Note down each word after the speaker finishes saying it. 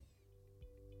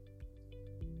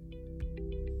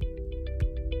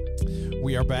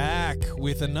We are back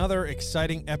with another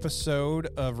exciting episode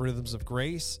of Rhythms of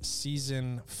Grace,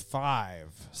 Season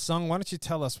 5. Sung, why don't you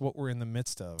tell us what we're in the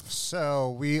midst of?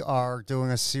 So we are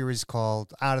doing a series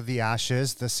called Out of the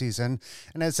Ashes this season,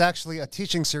 and it's actually a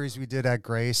teaching series we did at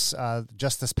Grace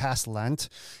just this past Lent.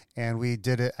 And we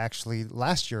did it actually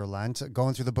last year, Lent,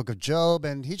 going through the book of Job.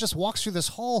 And he just walks through this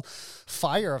whole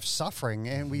fire of suffering.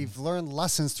 And we've learned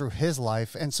lessons through his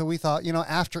life. And so we thought,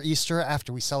 after Easter,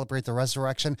 after we celebrate the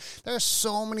resurrection, there are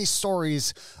so many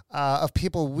stories of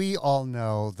people we all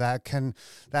know that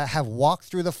have walked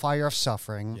through the fire of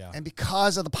suffering. Yeah. And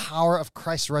because of the power of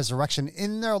Christ's resurrection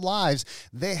in their lives,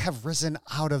 they have risen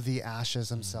out of the ashes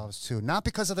themselves too. Not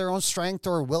because of their own strength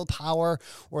or willpower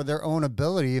or their own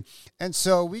ability. And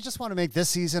so we just want to make this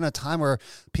season a time where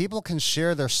people can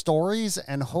share their stories,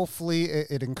 and hopefully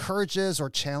it encourages or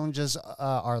challenges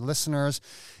our listeners.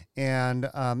 And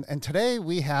today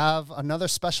we have another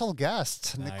special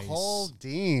guest, Nice. Nicole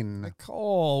Dean.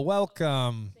 Nicole,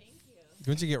 welcome. Thank you. Why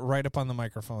don't you get right up on the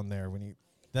microphone there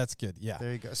That's good. Yeah.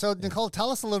 There you go. So, Nicole, tell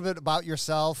us a little bit about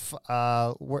yourself,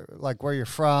 where you're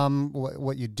from,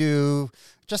 what you do,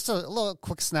 just a little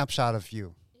quick snapshot of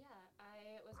you.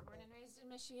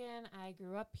 Michigan. I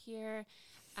grew up here.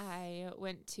 I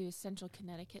went to Central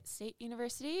Connecticut State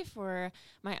University for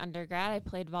my undergrad. I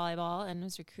played volleyball and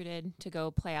was recruited to go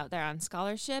play out there on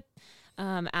scholarship.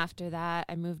 After that,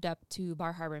 I moved up to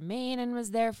Bar Harbor, Maine, and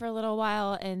was there for a little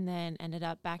while, and then ended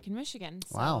up back in Michigan.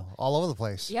 So, wow, all over the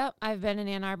place. Yep, I've been in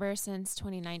Ann Arbor since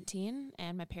 2019,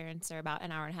 and my parents are about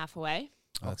an hour and a half away.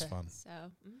 Oh, that's Okay. fun. So,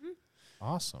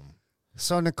 Awesome.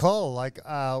 So, Nicole,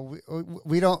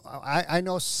 we don't. I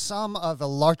know some of the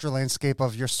larger landscape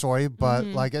of your story, but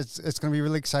it's going to be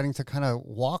really exciting to kind of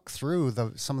walk through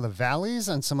some of the valleys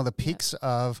and some of the peaks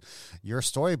of your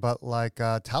story. But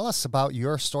tell us about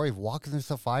your story of walking through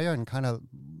the fire and kind of,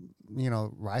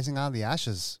 rising out of the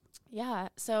ashes. yeah.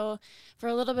 So, for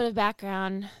a little bit of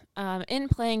background, in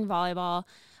playing volleyball,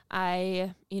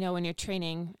 when you're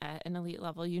training at an elite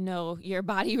level, your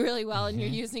body really well and you're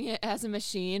using it as a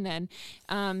machine.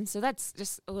 And so that's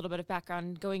just a little bit of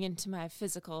background going into my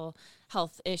physical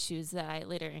health issues that I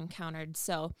later encountered.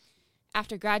 So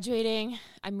after graduating,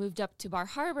 I moved up to Bar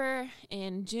Harbor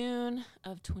in June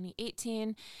of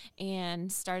 2018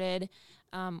 and started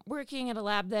working at a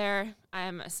lab there.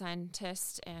 I'm a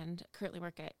scientist and currently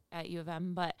work at U of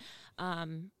M. But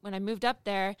when I moved up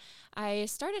there, I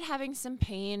started having some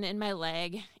pain in my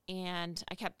leg. And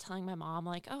I kept telling my mom,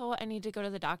 I need to go to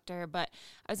the doctor. But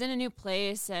I was in a new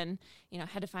place and,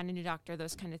 had to find a new doctor,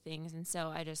 those kind of things. And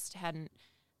so I just hadn't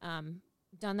done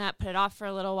that, put it off for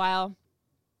a little while.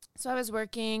 So I was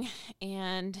working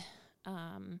and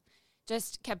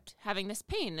just kept having this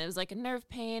pain. It was like a nerve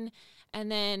pain. And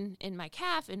then in my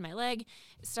calf, in my leg,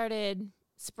 it started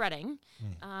spreading.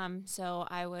 So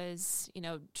I was,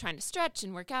 trying to stretch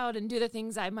and work out and do the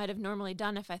things I might have normally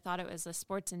done if I thought it was a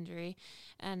sports injury.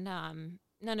 And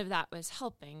none of that was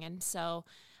helping. And so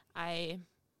I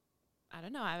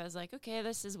don't know, I was like, okay,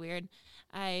 this is weird.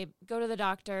 I go to the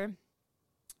doctor.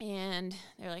 And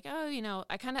they're like, oh,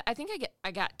 I think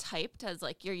I got typed as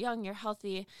you're young, you're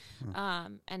healthy.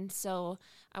 And so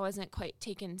I wasn't quite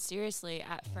taken seriously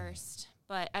at first.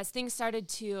 But as things started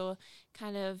to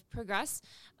kind of progress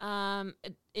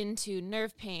into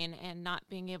nerve pain and not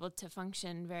being able to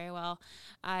function very well,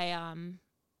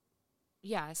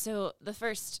 so the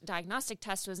first diagnostic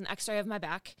test was an x-ray of my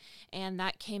back, and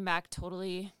that came back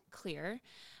totally clear.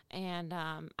 And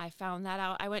I found that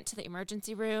out. I went to the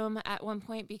emergency room at one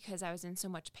point because I was in so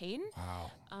much pain.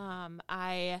 Wow.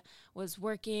 I was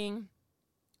working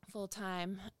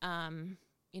full-time,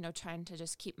 trying to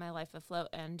just keep my life afloat,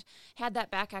 and had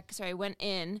that back x-ray. Went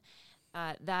in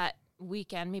that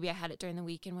weekend. Maybe I had it during the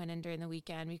week and went in during the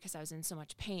weekend because I was in so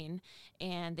much pain.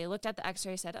 And they looked at the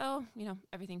x-ray, said, oh,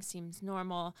 everything seems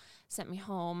normal, sent me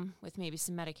home with maybe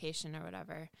some medication or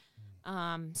whatever.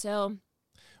 So...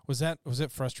 Was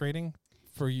it frustrating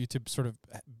for you to sort of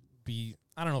be,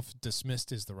 I don't know if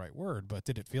dismissed is the right word, but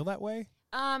did it feel that way?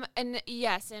 And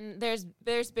yes, and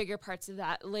there's bigger parts of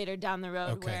that later down the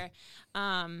road where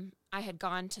I had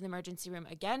gone to the emergency room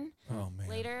again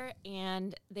later,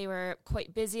 and they were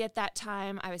quite busy at that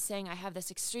time. I was saying I have this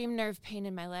extreme nerve pain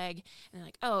in my leg, and they're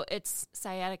like, oh, it's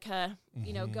sciatica,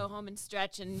 go home and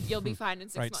stretch and you'll be fine in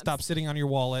 6 months. Stop sitting on your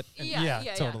wallet. And Yeah,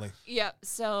 totally. Yeah.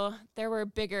 So there were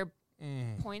bigger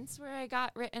points where I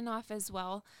got written off as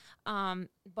well.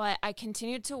 But I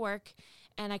continued to work,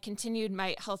 and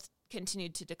my health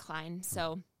continued to decline.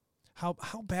 So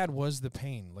how bad was the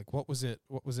pain? What was it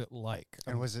like?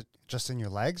 And was it just in your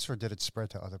legs, or did it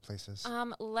spread to other places?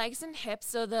 Legs and hips.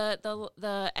 So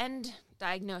the end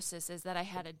diagnosis is that I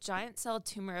had a giant cell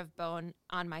tumor of bone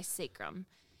on my sacrum,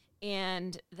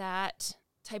 and that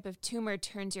type of tumor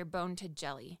turns your bone to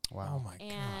jelly. Wow. Oh my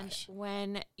And gosh.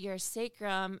 when your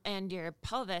sacrum and your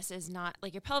pelvis is not,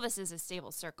 like your pelvis is a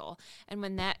stable circle, and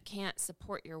when that can't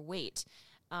support your weight,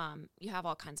 you have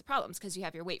all kinds of problems because you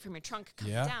have your weight from your trunk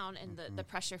coming Yeah. down and the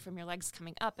pressure from your legs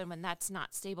coming up. And when that's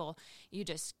not stable, you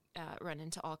just run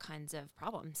into all kinds of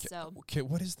problems. So Okay,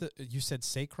 what is you said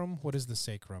sacrum? What is the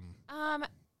sacrum?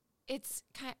 it's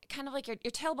kind of like your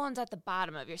tailbone's at the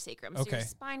bottom of your sacrum. So Okay. your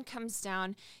spine comes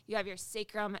down, you have your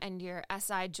sacrum and your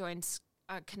SI joints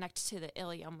connect to the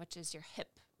ilium, which is your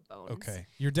hip bones. Okay,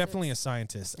 you're definitely a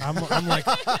scientist. I'm like,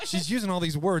 she's using all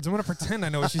these words. I'm gonna pretend I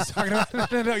know what she's talking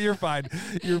about. No, you're fine.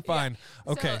 You're fine.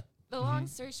 Okay. So the long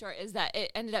story short is that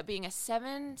it ended up being a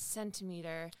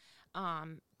 7-centimeter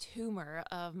tumor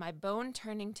of my bone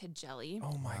turning to jelly.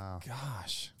 Oh my Wow.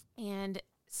 gosh. And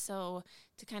so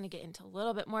to kind of get into a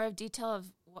little bit more of detail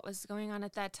of what was going on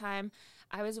at that time,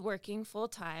 I was working full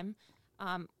time.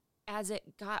 As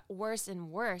it got worse and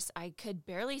worse, I could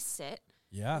barely sit.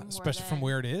 Yeah, More especially from than-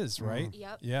 where it is, right?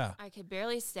 Yep. Yeah. I could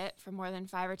barely sit for more than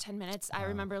 5 or 10 minutes. I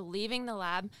remember leaving the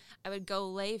lab. I would go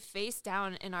lay face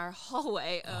down in our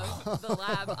hallway of the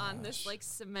lab on this like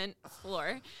cement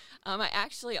floor. I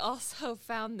actually also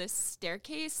found this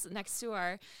staircase next to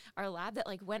our lab that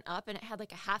like went up, and it had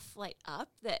like a half flight up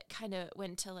that kind of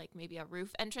went to like maybe a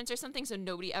roof entrance or something. So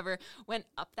nobody ever went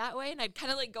up that way. And I'd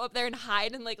kind of like go up there and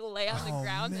hide and like lay on the Oh,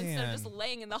 ground instead of just man.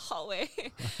 laying in the hallway.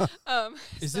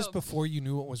 Is this so- before you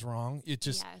knew what was wrong? It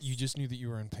just Yes. you just knew that you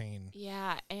were in pain.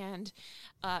 Yeah, and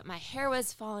my hair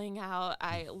was falling out.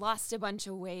 I lost a bunch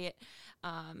of weight.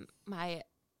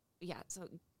 So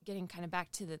getting kind of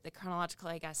back to the chronological,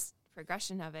 I guess,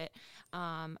 progression of it,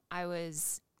 I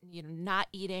was, not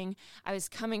eating. I was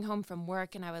coming home from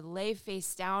work, and I would lay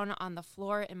face down on the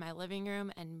floor in my living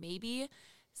room and maybe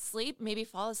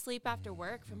fall asleep after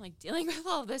work from like dealing with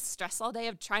all this stress all day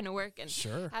of trying to work and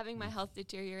Sure. having my health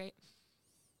deteriorate.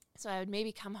 So I would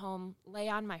maybe come home, lay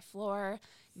on my floor,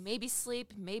 maybe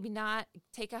sleep, maybe not,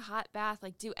 take a hot bath,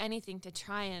 like do anything to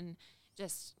try and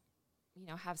just,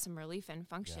 have some relief and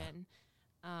function.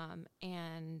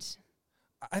 And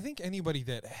I think anybody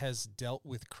that has dealt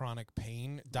with chronic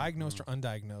pain, diagnosed or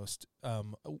undiagnosed,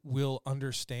 will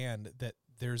understand that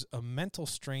there's a mental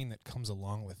strain that comes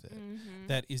along with it.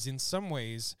 That is in some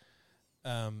ways,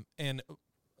 and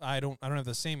I don't have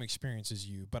the same experience as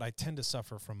you, but I tend to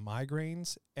suffer from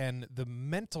migraines, and the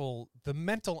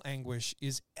mental anguish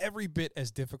is every bit as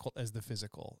difficult as the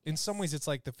physical. In some ways, it's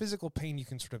like the physical pain you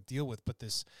can sort of deal with, but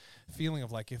this feeling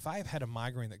of like, if I've had a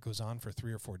migraine that goes on for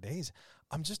 3 or 4 days,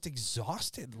 I'm just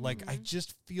exhausted. Like I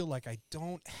just feel like I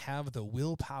don't have the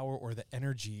willpower or the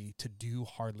energy to do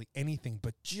hardly anything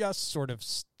but just sort of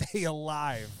stay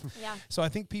alive. yeah, So I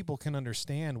think people can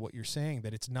understand what you're saying,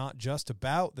 that it's not just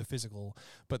about the physical,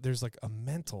 but there's like a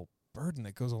mental burden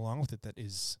that goes along with it that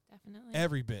is definitely.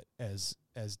 every bit as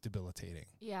debilitating.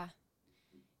 Yeah.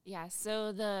 Yeah,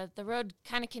 so the road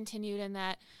kind of continued in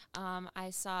that I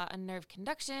saw a nerve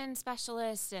conduction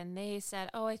specialist, and they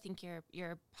said, "Oh, I think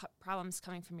your problem's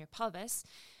coming from your pelvis."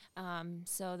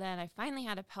 So then I finally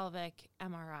had a pelvic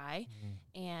MRI,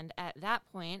 and at that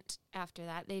point, after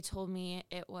that, they told me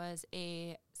it was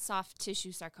a soft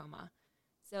tissue sarcoma.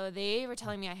 So they were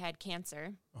telling me I had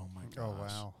cancer, Oh my gosh. Oh,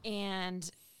 wow. and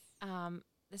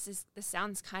this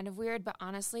sounds kind of weird, but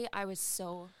honestly, I was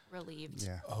so relieved.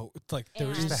 Yeah. Oh, it's like there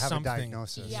And- is Just to have a something.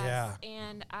 diagnosis. Yes, Yeah.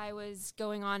 and I was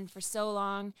going on for so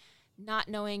long, not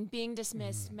knowing, being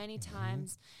dismissed many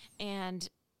times, and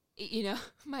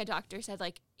my doctor said,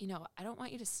 like, I don't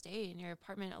want you to stay in your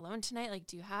apartment alone tonight. Like,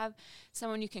 do you have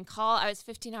someone you can call? I was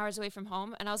 15 hours away from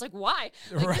home, and I was like, why?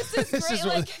 Like, Right. this is This great. is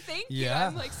what- Like, thank you. Yeah.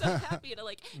 I'm like so happy to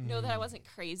like know that I wasn't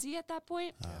crazy at that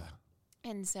point.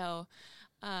 And so,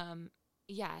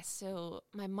 so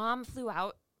my mom flew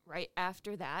out right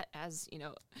after that, as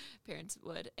parents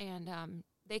would, and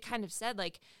they kind of said,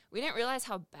 like, we didn't realize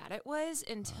how bad it was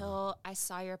until I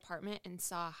saw your apartment and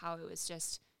saw how it was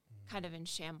just kind of in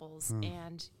shambles.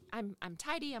 And I'm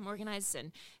tidy, I'm organized,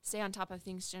 and stay on top of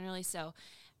things generally. So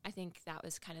I think that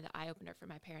was kind of the eye opener for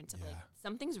my parents of like,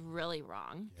 something's really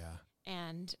wrong. Yeah.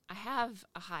 And I have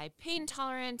a high pain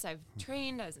tolerance. I've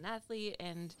trained as an athlete,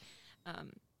 and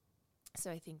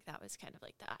so I think that was kind of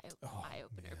like the eye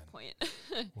opener man.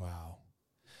 point.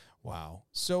 Wow.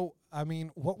 So, I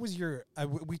mean, what was your,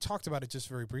 we talked about it just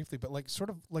very briefly, but like sort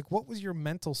of like what was your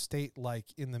mental state like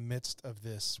in the midst of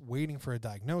this, waiting for a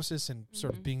diagnosis and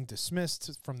sort of being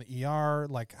dismissed from the ER?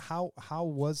 Like how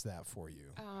was that for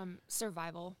you?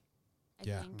 Survival, I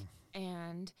Yeah. think.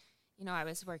 And, I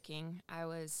was working, I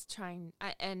was trying,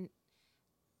 and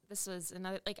this was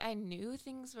another, like, I knew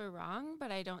things were wrong, but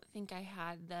I don't think I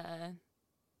had the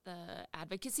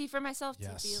advocacy for myself to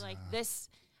be like, this,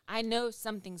 I know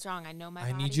something's wrong. I know my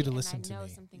body. I need you to and listen I to know me.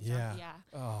 something's wrong. Yeah.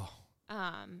 Oh.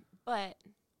 But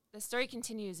the story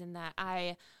continues in that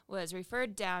I was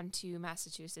referred down to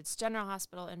Massachusetts General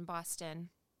Hospital in Boston.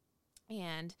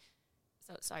 And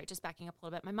so, sorry, just backing up a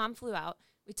little bit. My mom flew out.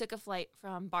 We took a flight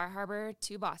from Bar Harbor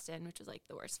to Boston, which was like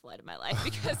the worst flight of my life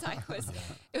because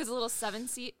it was a little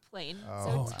 7-seat plane,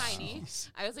 so tiny.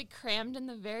 Geez. I was like crammed in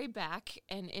the very back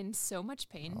and in so much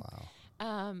pain.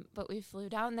 Wow. But we flew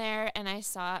down there and I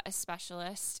saw a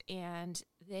specialist, and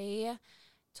they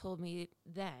told me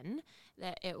then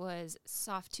that it was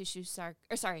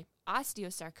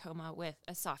osteosarcoma with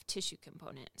a soft tissue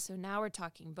component. So now we're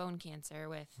talking bone cancer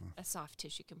with a soft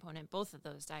tissue component. Both of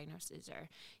those diagnoses are,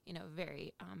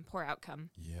 very poor outcome.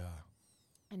 Yeah.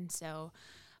 And so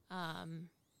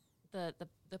the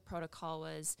protocol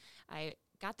was, I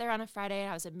got there on a Friday.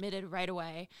 I was admitted right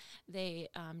away. They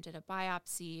did a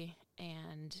biopsy,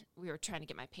 and we were trying to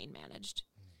get my pain managed.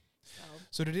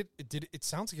 So did it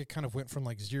sounds like it kind of went from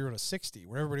like 0 to 60,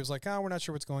 where everybody was like, oh, we're not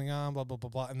sure what's going on, blah, blah, blah,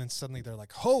 blah. And then suddenly they're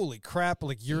like, holy crap,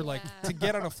 like you're like, to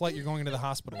get on a flight, you're going into the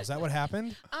hospital. Is that what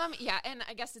happened? Yeah, and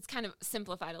I guess it's kind of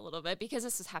simplified a little bit because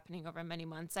this was happening over many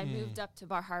months. I moved up to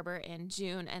Bar Harbor in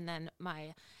June, and then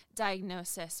my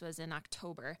diagnosis was in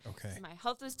October. Okay. So my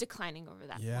health was declining over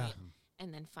that point,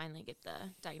 and then finally get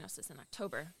the diagnosis in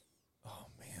October. Oh,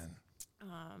 man.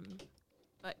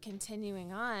 But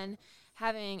continuing on,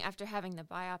 after having the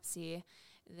biopsy,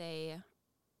 they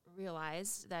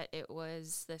realized that it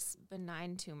was this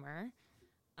benign tumor.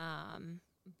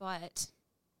 But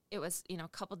it was, a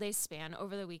couple days span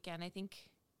over the weekend. I think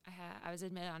I was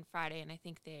admitted on Friday, and I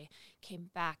think they came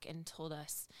back and told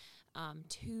us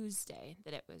Tuesday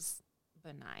that it was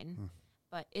benign.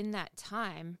 But in that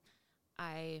time,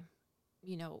 I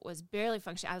was barely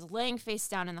functioning. I was laying face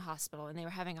down in the hospital, and they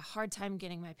were having a hard time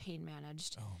getting my pain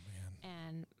managed. Oh, man.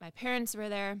 And my parents were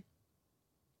there.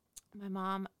 My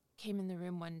mom came in the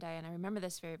room one day, and I remember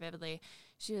this very vividly.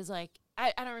 She was like,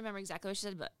 I don't remember exactly what she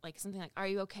said, but like something like, are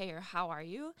you okay, or how are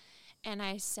you? And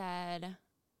I said,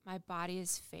 my body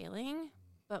is failing,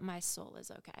 but my soul is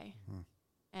okay.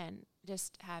 And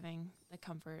just having the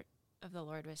comfort of the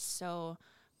Lord was so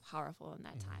powerful in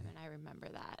that time, and I remember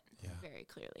that very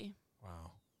clearly.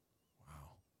 Wow.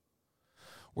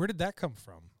 Where did that come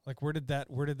from? Like, where did that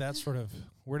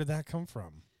come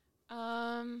from?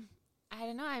 I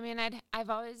don't know. I mean,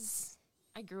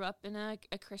 I grew up in a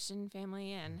Christian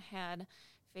family and had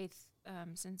faith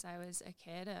since I was a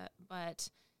kid, but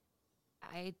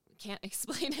I can't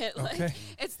explain it. Okay. Like,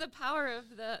 it's the power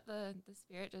of the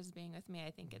Spirit just being with me,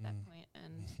 I think, at that point,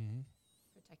 and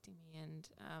protecting me and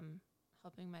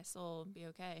helping my soul be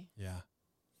okay. Yeah.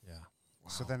 Wow.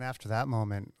 So then after that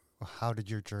moment, how did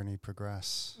your journey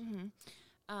progress?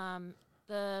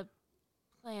 The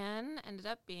plan ended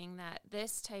up being that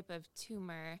this type of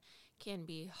tumor can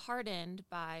be hardened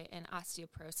by an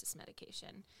osteoporosis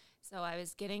medication. So I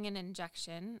was getting an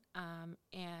injection,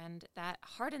 and that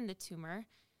hardened the tumor.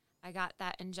 I got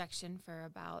that injection for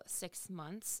about 6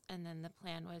 months, and then the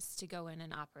plan was to go in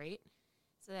and operate.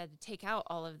 So they had to take out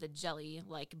all of the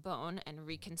jelly-like bone and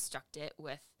reconstruct it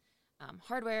with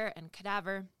hardware and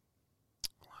cadaver.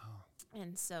 Wow.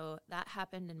 And so that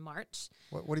happened in March.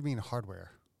 What do you mean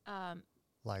hardware?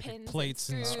 Like plates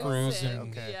and screws.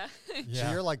 Okay. Yeah.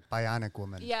 So you're like Bionic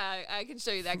Woman. Yeah, I can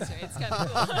show you the X-ray. It's kind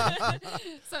of cool.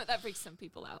 So that freaks some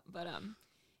people out. But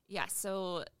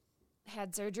so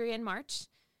had surgery in March.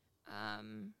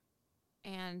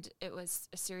 And it was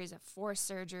a series of 4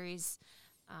 surgeries.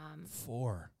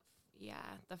 4? Yeah,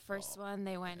 the first one,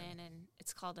 they went in, and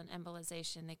it's called an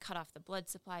embolization. They cut off the blood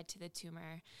supply to the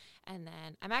tumor. And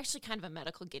then I'm actually kind of a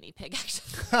medical guinea pig,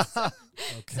 actually.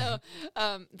 So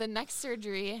the next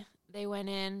surgery, they went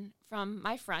in from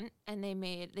my front, and they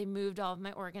moved all of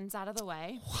my organs out of the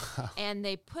way. Wow. And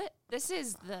they this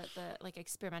is the like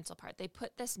experimental part. They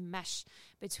put this mesh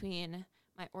between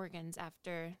my organs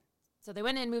so they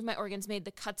went in, moved my organs, made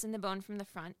the cuts in the bone from the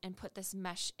front, and put this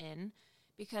mesh in,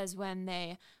 because when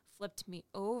they flipped me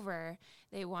over,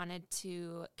 they wanted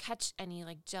to catch any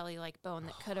like jelly-like bone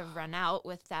that could have run out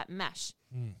with that mesh.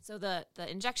 So the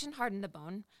injection hardened the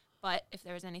bone, but if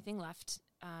there was anything left,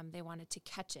 they wanted to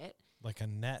catch it. Like a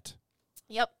net.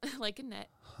 Yep, like a net.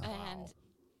 Wow.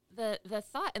 And the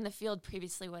thought in the field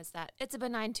previously was that it's a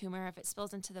benign tumor. If it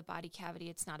spills into the body cavity,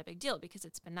 it's not a big deal because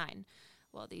it's benign.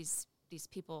 Well, these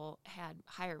people had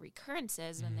higher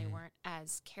recurrences when they weren't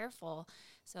as careful.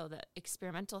 So the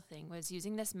experimental thing was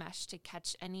using this mesh to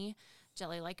catch any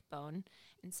jelly-like bone.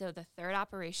 And so the third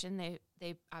operation,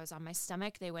 I was on my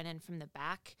stomach. They went in from the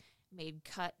back, made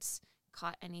cuts,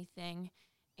 caught anything,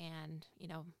 and,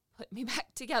 put me back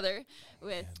together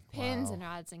with pins and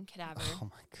rods and cadaver.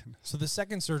 Oh my goodness. So the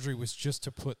second surgery was just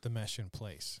to put the mesh in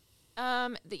place.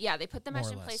 They put the More mesh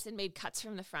or in less. place and made cuts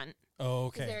from the front. Oh,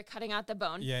 Because they okay. were cutting out the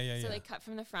bone. Yeah. So they cut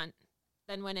from the front,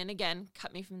 then went in again,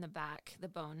 cut me from the back, the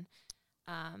bone,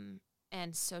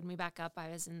 and sewed me back up. I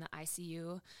was in the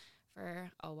ICU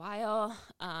for a while,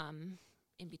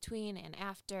 in between and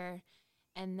after.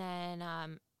 And then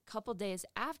a couple days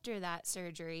after that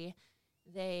surgery,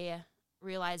 they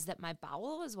realized that my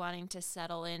bowel was wanting to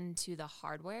settle into the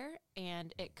hardware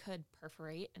and it could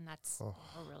perforate, and that's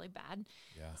really bad.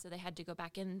 Yeah. So they had to go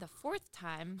back in the fourth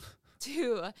time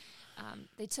to,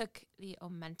 they took the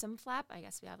omentum flap. I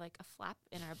guess we have like a flap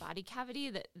in our body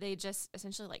cavity that they just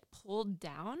essentially like pulled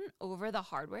down over the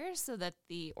hardware so that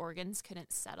the organs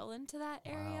couldn't settle into that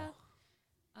area.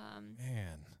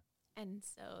 Man. And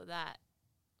so that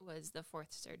was the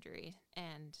fourth surgery,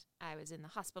 and I was in the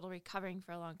hospital recovering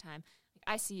for a long time,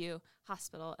 like ICU,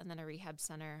 hospital, and then a rehab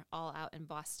center, all out in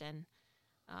Boston,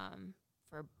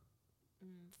 for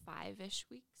 5-ish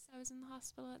weeks. I was in the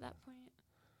hospital at that point.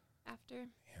 After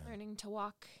learning to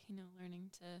walk,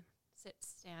 learning to sit,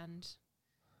 stand,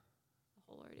 the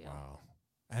whole ordeal. Wow.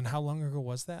 And how long ago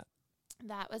was that?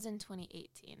 That was in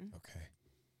 2018. Okay.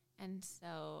 And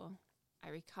so I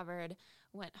recovered,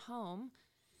 went home.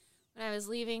 When I was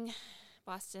leaving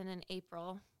Boston in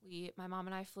April, my mom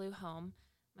and I flew home.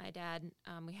 My dad,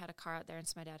 we had a car out there, and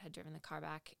so my dad had driven the car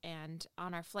back. And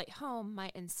on our flight home,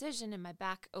 my incision in my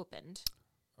back opened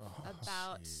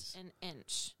about an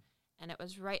inch. And it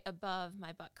was right above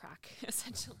my butt crack,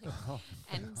 essentially.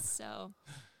 And so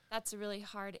that's a really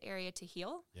hard area to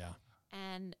heal. Yeah.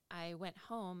 And I went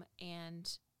home and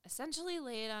essentially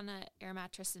laid on an air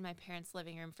mattress in my parents'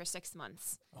 living room for 6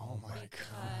 months. Oh my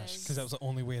gosh. Because that was the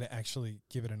only way to actually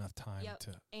give it enough time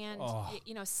to. And,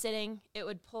 sitting, it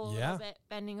would pull a little bit,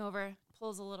 bending over,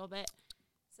 pulls a little bit.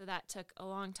 So that took a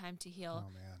long time to heal.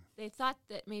 Oh, man. They thought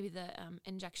that maybe the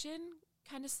injection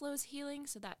kind of slows healing,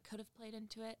 so that could have played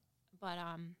into it. But,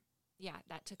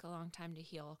 that took a long time to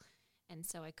heal. And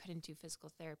so I couldn't do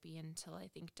physical therapy until I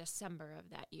think December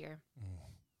of that year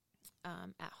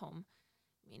at home.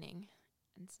 Meaning,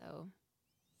 and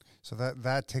so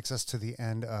that takes us to the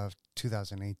end of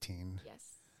 2018.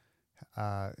 yes.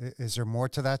 Is there more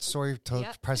to that story till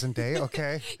present day?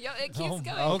 Okay. It keeps going.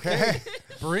 Okay.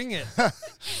 Bring it.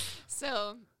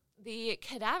 So the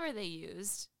cadaver they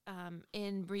used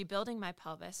in rebuilding my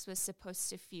pelvis was supposed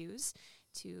to fuse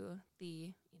to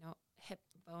the hip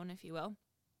bone, if you will,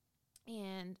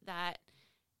 and that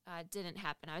didn't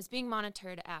happen. I was being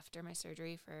monitored after my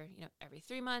surgery for, every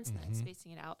 3 months, and then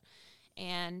spacing it out.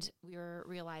 And we were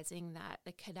realizing that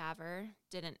the cadaver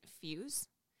didn't fuse.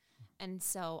 And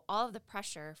so all of the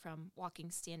pressure from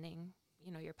walking, standing,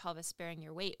 your pelvis bearing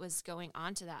your weight was going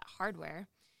onto that hardware,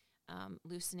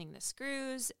 loosening the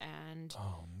screws. And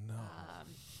Oh,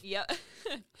 no.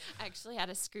 I actually had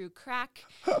a screw crack.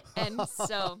 And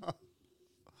so,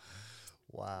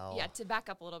 Wow. to back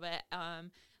up a little bit,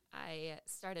 I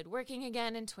started working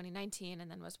again in 2019 and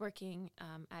then was working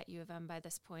at U of M by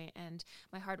this point, and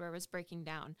my hardware was breaking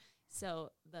down.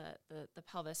 So the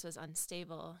pelvis was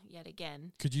unstable yet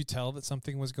again. Could you tell that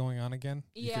something was going on again?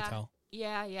 You could tell?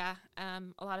 Yeah. A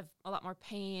lot more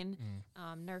pain,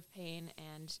 nerve pain,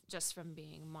 and just from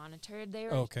being monitored, they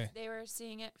were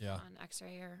seeing it on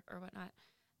X-ray or whatnot.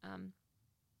 And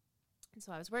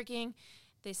so I was working.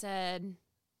 They said,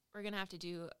 we're going to have to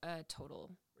do a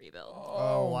total rebuild.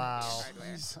 Oh, wow.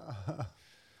 Hardware.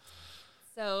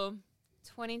 So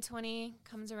 2020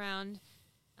 comes around.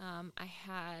 I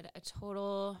had a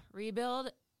total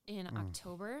rebuild in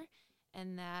October,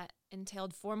 and that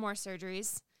entailed 4 more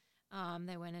surgeries.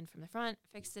 They went in from the front,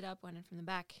 fixed it up, went in from the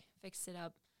back, fixed it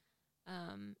up.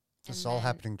 This is all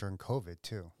happening during COVID,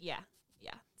 too. Yeah.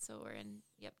 So we're in,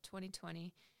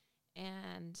 2020.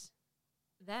 And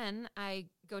then I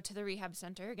go to the rehab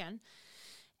center again,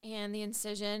 and the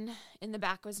incision in the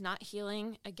back was not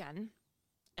healing again.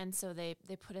 And so they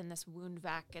put in this wound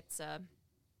vac.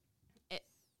 It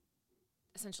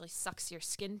essentially sucks your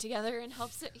skin together and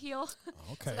helps it heal.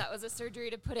 Okay. So that was a surgery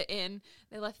to put it in.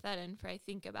 They left that in for, I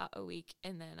think, about a week,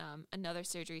 and then another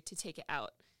surgery to take it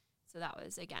out. So that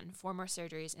was, again, 4 more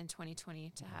surgeries in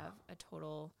 2020 to have a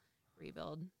total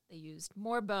rebuild. They used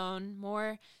more bone,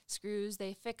 more screws.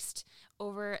 They fixed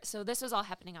over. So this was all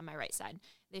happening on my right side.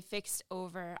 They fixed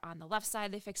over on the left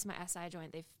side. They fixed my SI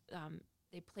joint.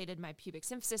 They plated my pubic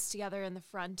symphysis together in the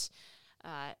front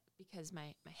because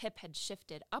my hip had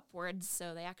shifted upwards.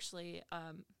 So they actually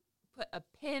put a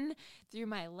pin through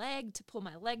my leg to pull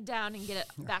my leg down and get it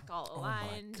back all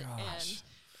aligned,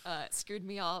 and screwed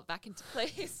me all back into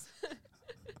place.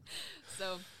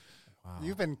 So wow.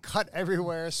 You've been cut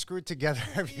everywhere, screwed together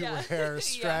everywhere,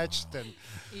 stretched, and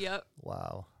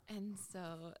wow. And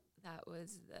so that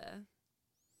was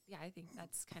I think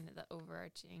that's kind of the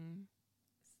overarching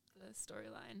the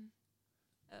storyline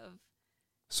of.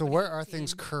 So where are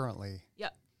things currently?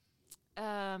 Yep.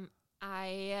 I'm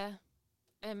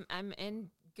in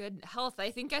good health.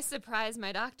 I think I surprise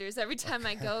my doctors every time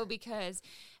I go, because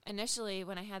initially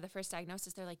when I had the first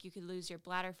diagnosis, they're like, you could lose your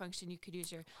bladder function, you could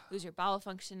lose your bowel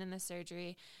function in the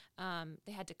surgery.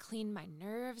 They had to clean my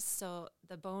nerves, so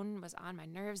the bone was on my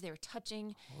nerves. They were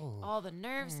touching all the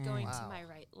nerves going to my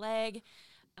right leg,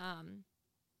 and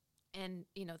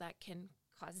that can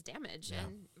cause damage.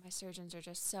 And my surgeons are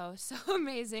just so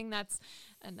amazing. That's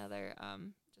another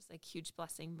just like huge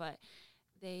blessing. But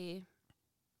they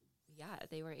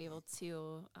were able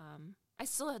to. I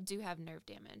still do have nerve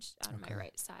damage on my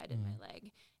right side in my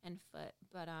leg and foot.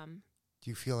 But do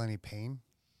you feel any pain?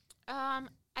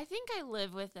 I think I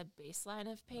live with a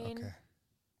baseline of pain. Okay.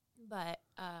 But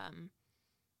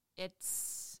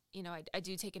it's I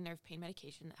do take a nerve pain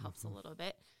medication that helps a little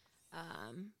bit.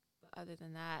 But other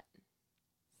than that.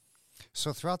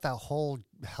 So throughout that whole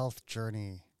health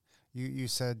journey, you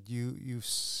said you've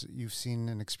seen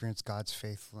and experienced God's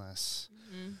faithfulness.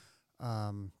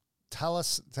 Mm-hmm. Tell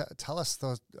us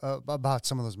those about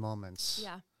some of those moments.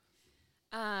 Yeah.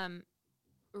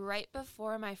 Right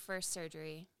before my first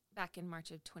surgery, back in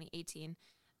March of 2018,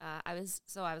 I was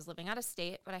living out of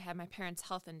state, but I had my parents'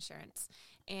 health insurance,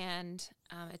 and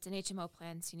it's an HMO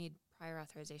plan, so you need prior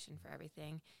authorization for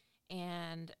everything.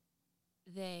 And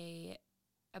they,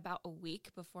 about a week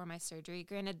before my surgery,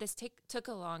 granted this took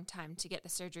a long time to get the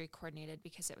surgery coordinated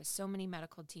because it was so many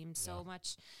medical teams, so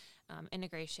much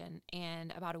integration.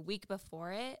 And about a week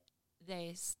before it,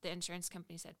 the insurance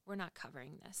company said, we're not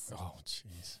covering this. Oh,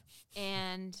 jeez.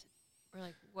 And we're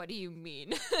like, what do you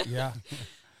mean? Yeah.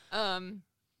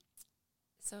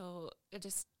 So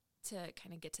just to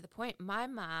kind of get to the point, my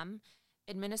mom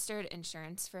administered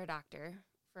insurance for a doctor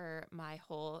for my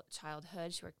whole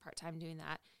childhood. She worked part-time doing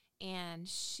that. And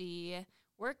she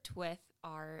worked with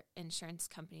our insurance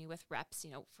company with reps,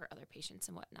 for other patients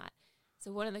and whatnot.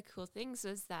 So one of the cool things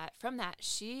was that from that,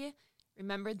 she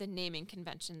remembered the naming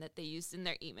convention that they used in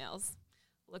their emails,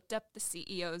 looked up the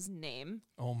CEO's name.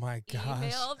 Oh my gosh.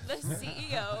 Emailed the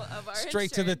CEO of our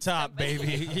straight to the top, company.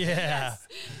 baby. Yeah. Yes.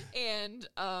 And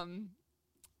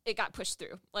it got pushed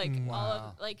through,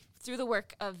 through the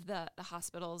work of the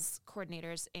hospital's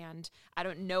coordinators. And I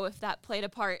don't know if that played a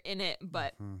part in it,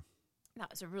 but that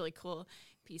was a really cool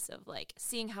piece of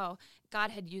seeing how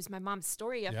God had used my mom's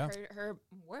story of her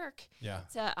work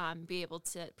to be able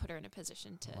to put her in a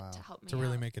position to help me to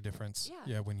really make a difference.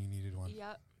 Yeah, when you needed one.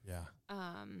 Yep. Yeah.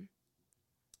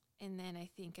 And then I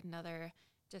think another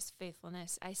just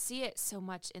faithfulness. I see it so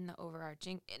much in the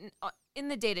overarching, in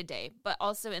the day-to-day, but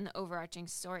also in the overarching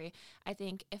story. I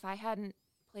think if I hadn't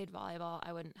played volleyball,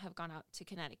 I wouldn't have gone out to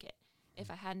Connecticut. If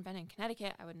I hadn't been in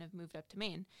Connecticut, I wouldn't have moved up to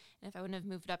Maine. And if I wouldn't have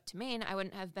moved up to Maine, I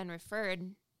wouldn't have been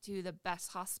referred to the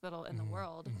best hospital in the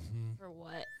world for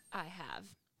what I have.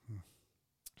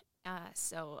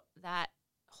 So that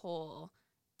whole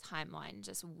timeline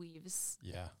just weaves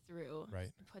through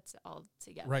and puts it all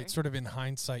together. Right. Sort of in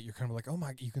hindsight, you're kind of like, oh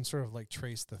my, you can sort of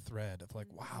trace the thread of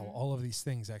wow, all of these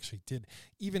things actually did.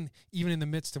 Even in the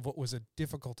midst of what was a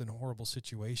difficult and horrible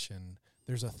situation,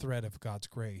 there's a thread of God's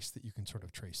grace that you can sort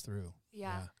of trace through.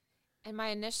 Yeah. And my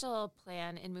initial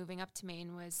plan in moving up to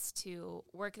Maine was to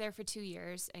work there for 2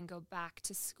 years and go back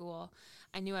to school.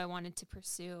 I knew I wanted to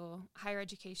pursue higher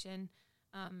education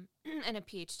and a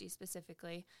PhD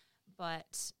specifically,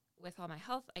 but with all my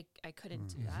health, I couldn't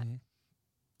do that.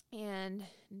 And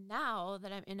now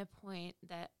that I'm in a point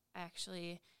that I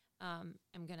actually am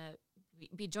going to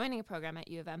be joining a program at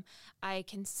U of M, I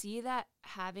can see that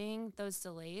having those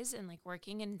delays and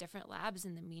working in different labs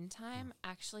in the meantime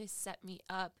actually set me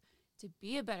up to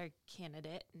be a better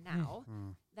candidate now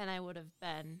than I would have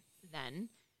been then.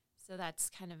 So that's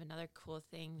kind of another cool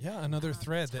thing. Yeah, another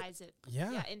thread that ties it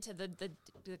into the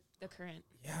current.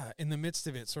 Yeah, in the midst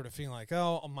of it, sort of feeling like,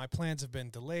 oh, my plans have been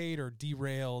delayed or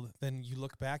derailed. Then you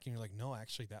look back and you're like, no,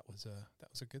 actually, that was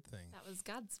a good thing. That was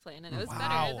God's plan, and it was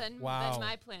better than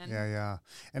my plan. Yeah,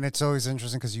 and it's always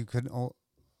interesting because you could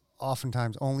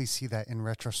oftentimes only see that in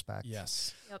retrospect.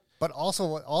 Yes. Yep. But also,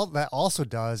 what all that also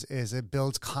does is it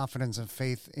builds confidence and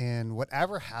faith in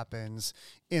whatever happens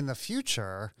in the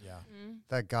future. Yeah.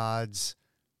 That God's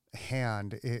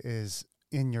hand is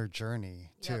in your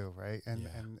journey Yep. too, right? And Yeah.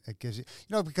 and it gives you,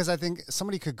 because I think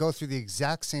somebody could go through the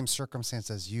exact same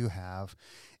circumstances you have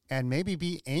and maybe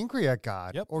be angry at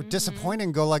God Yep. or disappointed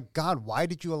and go like, God, why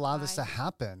did you allow this to Why?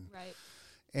 happen? Right.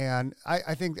 And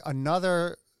I think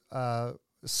another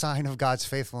sign of God's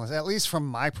faithfulness, at least from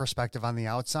my perspective on the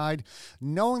outside,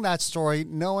 knowing that story,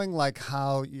 knowing like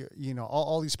how,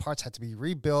 all these parts had to be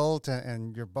rebuilt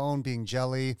and your bone being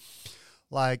jelly,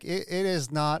 like it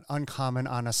is not uncommon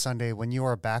on a Sunday when you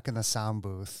are back in the sound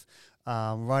booth,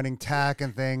 running tack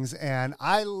and things. And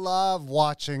I love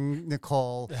watching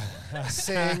Nicole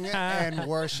sing and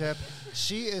worship.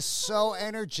 She is so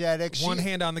energetic. One She,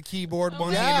 hand on the keyboard,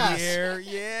 one hand in the Yes. air.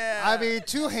 Yeah. I mean,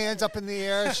 2 hands up in the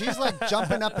air. She's like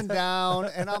jumping up and down.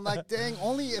 And I'm like, dang,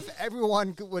 only if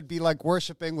everyone would be like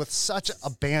worshiping with such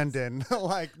abandon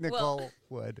like Nicole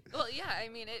would. Well, yeah, I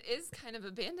mean, it is kind of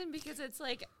abandoned because it's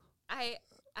like I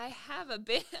have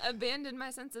abandoned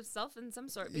my sense of self in some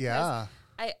sort. Because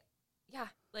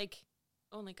like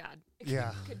only God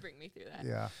Yeah. could bring me through that.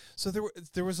 Yeah. So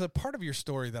there was a part of your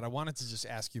story that I wanted to just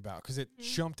ask you about because it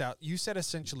jumped out. You said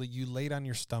essentially you laid on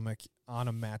your stomach on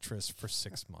a mattress for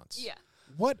 6 months. Yeah.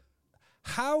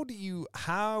 How do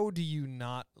you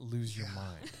not lose your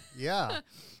mind? Yeah.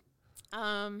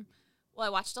 Well, I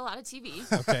watched a lot of TV.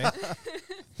 Okay.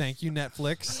 Thank you,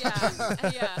 Netflix.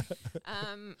 Yeah.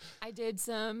 I did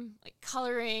some like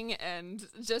coloring and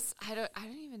just I don't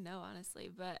even know honestly,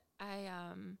 but I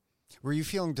Were you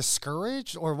feeling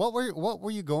discouraged, or what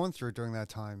were you going through during that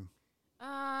time?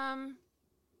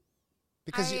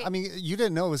 Because I- you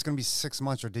didn't know it was going to be 6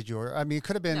 months, or did you? Or it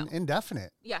could have been No.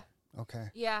 indefinite. yeah. Okay.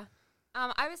 Yeah.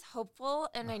 I was hopeful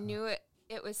and I knew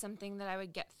it was something that I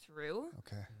would get through.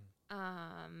 Okay.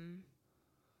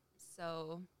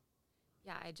 So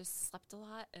yeah, I just slept a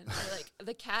lot and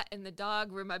the cat and the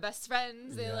dog were my best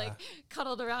friends. They Yeah.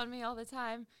 cuddled around me all the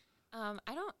time.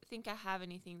 I don't think I have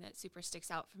anything that super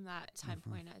sticks out from that time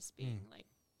point as being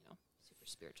super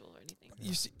spiritual or anything.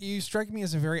 You strike me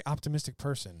as a very optimistic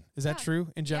person. Is that Yeah.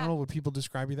 true in general? Yeah. Would people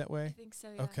describe you that I way? think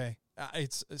so, yeah. Okay.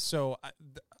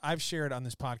 I've shared on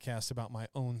this podcast about my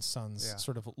own son's Yeah.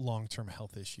 sort of long-term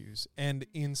health issues. And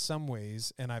in some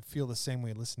ways, and I feel the same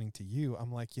way listening to you,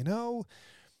 I'm like,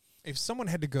 if someone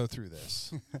had to go through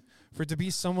this, for it to be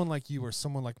someone like you or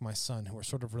someone like my son who are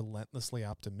sort of relentlessly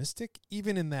optimistic,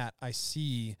 even in that I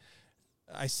see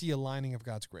a lining of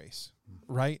God's grace,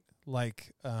 right?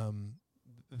 Like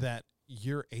that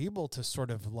you're able to sort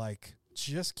of like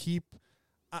just keep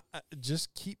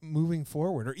moving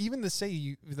forward, or even to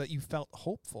say that you felt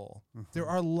hopeful. There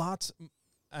are lots,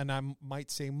 and I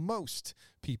might say most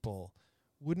people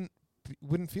wouldn't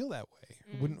feel that way,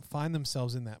 wouldn't find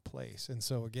themselves in that place. And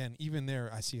so again, even there,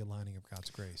 I see a lining of God's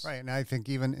grace. Right. And I think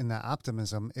even in that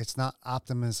optimism, it's not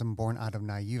optimism born out of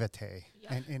naivete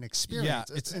and inexperience.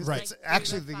 Yeah, it's like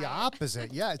actually through the the fire.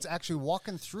 opposite. Yeah. It's actually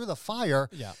walking through the fire.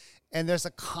 Yeah. And there's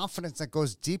a confidence that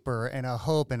goes deeper, and a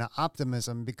hope and an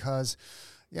optimism, because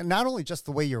not only just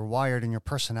the way you're wired and your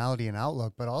personality and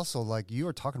outlook, but also like you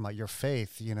were talking about your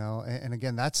faith, and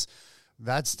again, that's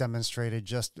demonstrated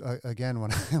just again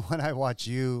when I watch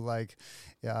you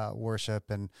worship,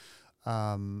 and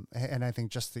I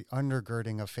think just the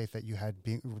undergirding of faith that you had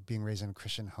being raised in a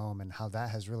Christian home, and how that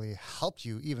has really helped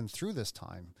you even through this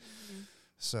time.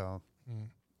 So,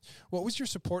 What was your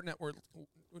support network?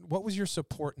 What was your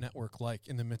support network like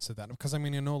in the midst of that? Because I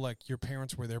know like your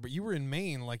parents were there, but you were in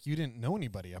Maine. Like you didn't know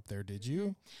anybody up there, did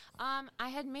you? I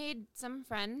had made some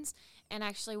friends, and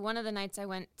actually one of the nights I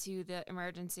went to the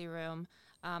emergency room,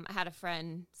 I had a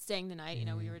friend staying the night.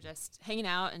 We were just hanging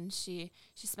out, and she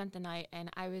spent the night, and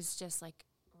I was just like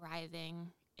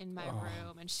writhing in my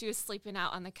room, and she was sleeping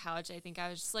out on the couch. I think I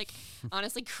was just like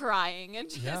honestly crying, and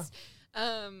just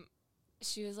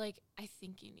she was like, I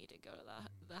think you need to go to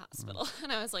the hospital.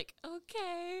 And I was like,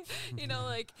 okay,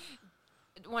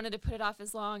 wanted to put it off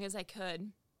as long as I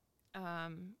could,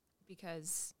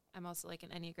 because I'm also like an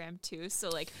Enneagram 2, so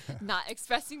like not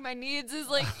expressing my needs is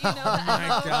like, the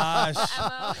my gosh.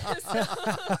 MO. So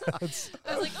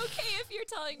I was like, okay, if you're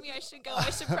telling me I should go, I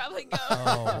should probably go.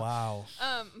 Oh, wow.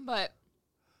 But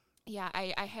yeah,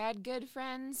 I had good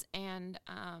friends, and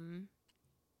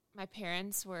my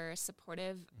parents were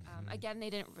supportive. Again, they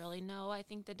didn't really know, I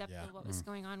think, the depth of what was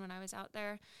going on when I was out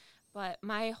there. But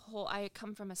I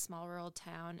come from a small rural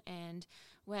town, and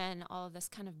when all of this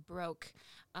kind of broke,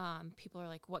 people are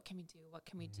like, what can we do? What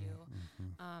can we do?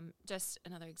 Just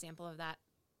another example of that.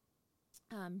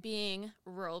 Being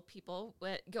rural people,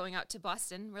 going out to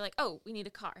Boston, we're like, oh, we need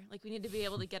a car. Like, we need to be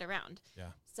able to get around. Yeah.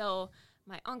 So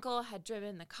my uncle had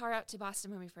driven the car out to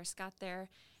Boston when we first got there,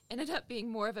 ended up being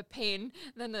more of a pain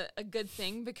than a good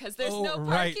thing because there's Oh, no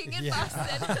right. parking in Yeah.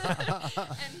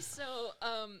 Boston. And so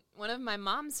one of my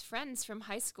mom's friends from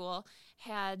high school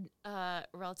had a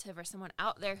relative or someone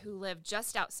out there who lived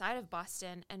just outside of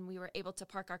Boston, and we were able to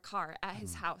park our car at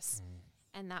his house.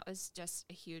 And that was just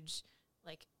a huge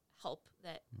like help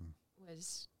that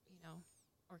was,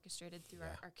 orchestrated through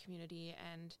our community,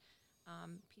 and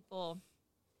people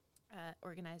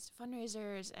organized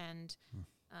fundraisers and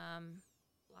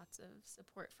lots of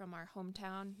support from our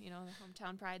hometown, the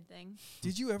hometown pride thing.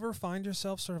 Did you ever find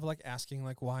yourself sort of like asking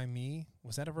like, why me?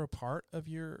 Was that ever a part of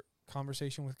your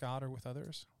conversation with God or with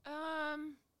others?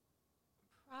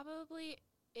 Probably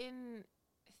in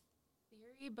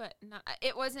theory, but not.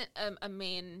 It wasn't a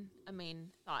main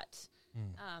thought.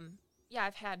 Yeah,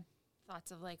 I've had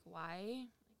thoughts of like, why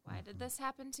did this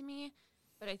happen to me?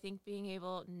 But I think being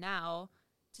able now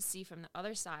to see from the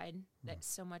other side that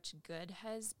so much good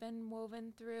has been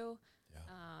woven through,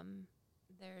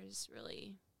 there's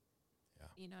really,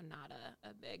 not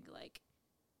a big like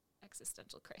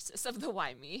existential crisis of the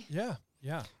why me. Yeah,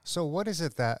 yeah. So what is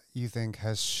it that you think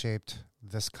has shaped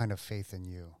this kind of faith in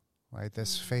you, right?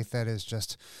 This faith that is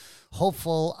just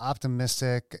hopeful,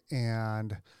 optimistic,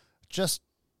 and just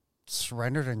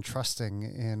surrendered and trusting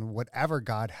in whatever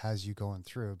God has you going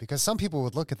through. Because some people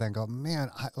would look at that and go, man,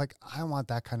 I want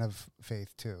that kind of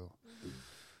faith too.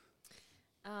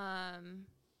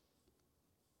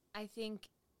 I think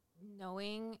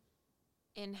knowing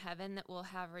in heaven that we'll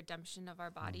have redemption of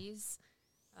our bodies,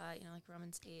 like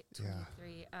Romans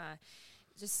 8:23,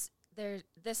 just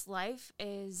this life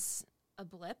is a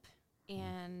blip,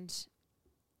 and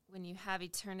when you have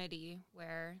eternity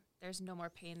where there's no more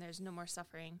pain, there's no more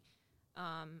suffering,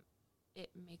 it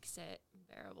makes it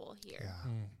bearable here.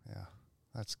 Yeah,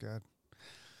 that's good.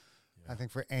 I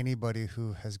think for anybody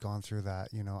who has gone through that,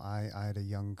 I had a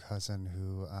young cousin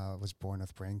who was born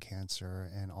with brain cancer,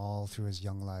 and all through his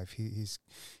young life, he's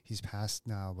passed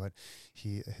now, but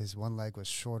his one leg was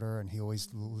shorter, and he always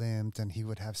limped, and he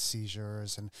would have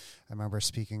seizures. And I remember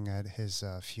speaking at his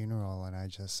funeral, and I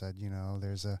just said,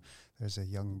 there's a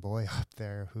young boy up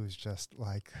there who's just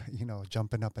like,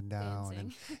 jumping up and down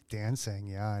and dancing.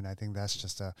 Yeah. And I think that's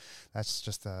just a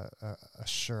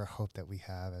sure hope that we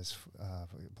have as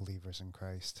believers in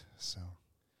Christ. So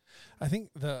I think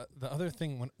the other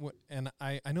thing and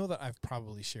I know that I've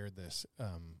probably shared this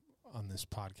on this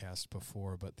podcast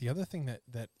before, but the other thing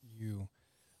that you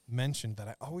mentioned that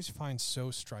I always find so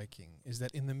striking is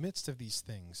that in the midst of these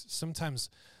things, sometimes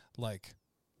like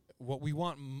what we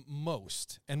want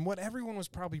most, and what everyone was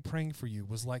probably praying for you,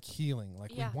 was like healing.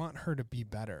 Like we want her to be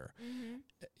better.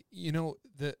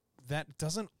 That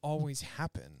doesn't always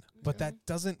happen, but that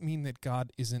doesn't mean that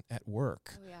God isn't at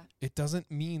work. Oh, yeah. It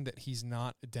doesn't mean that he's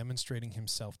not demonstrating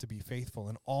himself to be faithful,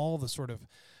 and all the sort of,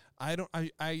 I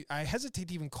hesitate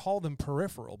to even call them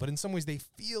peripheral, but in some ways they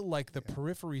feel like the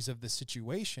peripheries of the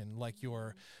situation, like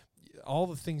all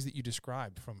the things that you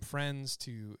described, from friends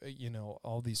to,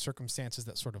 all these circumstances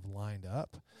that sort of lined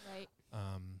up. Right.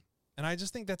 And I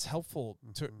just think that's helpful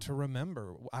to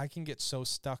remember. I can get so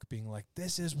stuck being like,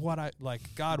 this is what I like,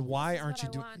 God, why aren't you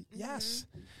doing? Yes.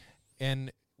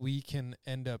 And we can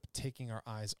end up taking our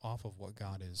eyes off of what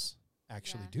God is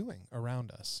actually doing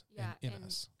around us and in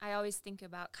us. I always think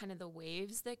about kind of the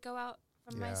waves that go out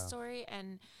from my story,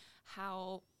 and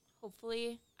how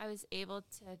hopefully I was able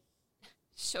to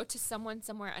show to someone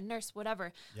somewhere, a nurse,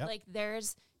 whatever, like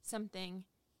there's something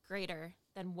greater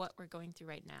than what we're going through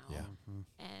right now.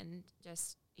 And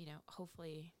just,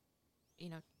 hopefully,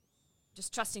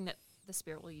 just trusting that the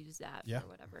Spirit will use that for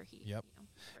whatever he,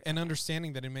 and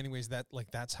understanding that in many ways that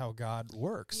that's how God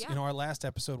works. Our last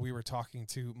episode, we were talking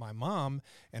to my mom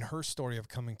and her story of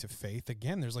coming to faith.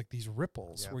 Again, there's like these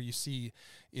ripples where you see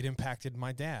it impacted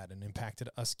my dad and impacted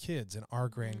us kids and our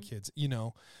grandkids,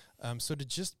 so to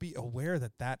just be aware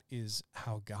that is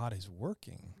how God is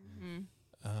working,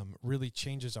 really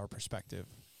changes our perspective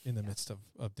in the midst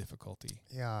of difficulty.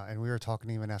 Yeah. And we were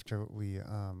talking even after we,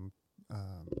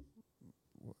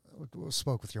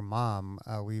 spoke with your mom,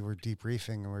 we were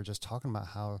debriefing, and we were just talking about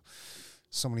how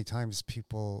so many times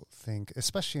people think,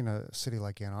 especially in a city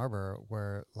like Ann Arbor,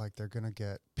 where like they're going to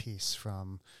get peace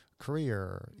from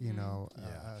career,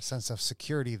 a sense of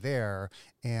security there,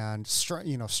 and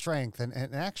strength,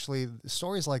 and actually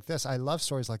stories like this. I love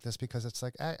stories like this because it's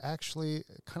like actually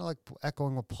kind of like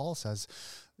echoing what Paul says.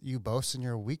 You boast in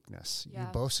your weakness. You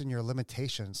boast in your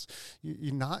limitations.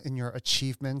 You're not in your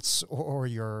achievements or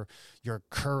your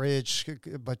courage,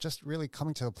 but just really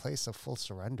coming to a place of full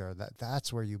surrender.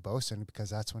 That's where you boast in, because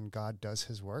that's when God does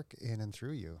his work in and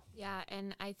through you. Yeah,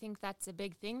 and I think that's a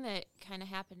big thing that kind of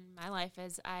happened in my life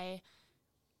as I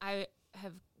I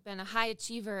have been a high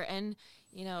achiever and,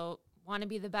 want to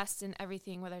be the best in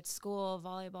everything, whether it's school,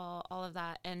 volleyball, all of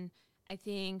that. And I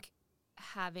think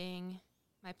having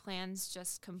my plans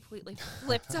just completely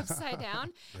flipped upside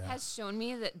down has shown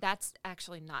me that that's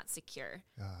actually not secure.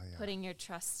 Putting your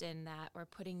trust in that or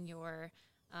putting your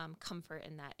comfort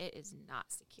in that, it is not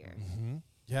secure. Mm-hmm.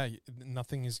 Yeah,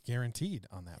 nothing is guaranteed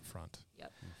on that front.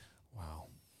 Yep.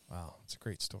 Wow, it's a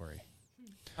great story.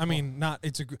 I mean, on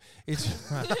this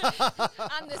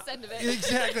end of it.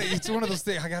 Exactly. It's one of those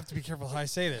things. I have to be careful how I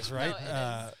say this, right?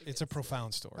 No, it's a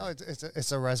profound story. No,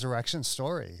 it's a resurrection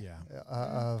story. Yeah.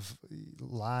 Of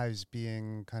lives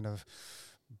being kind of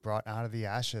brought out of the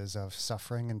ashes of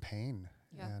suffering and pain.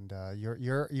 Yeah. And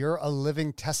you're a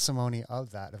living testimony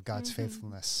of that, of God's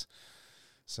faithfulness.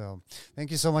 So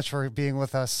thank you so much for being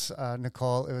with us,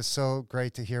 Nicole. It was so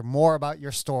great to hear more about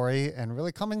your story and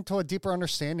really coming to a deeper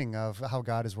understanding of how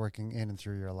God is working in and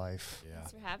through your life. Yeah.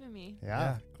 Thanks for having me.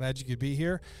 Yeah. Glad you could be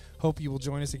here. Hope you will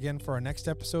join us again for our next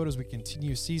episode as we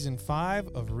continue season 5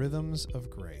 of Rhythms of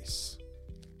Grace.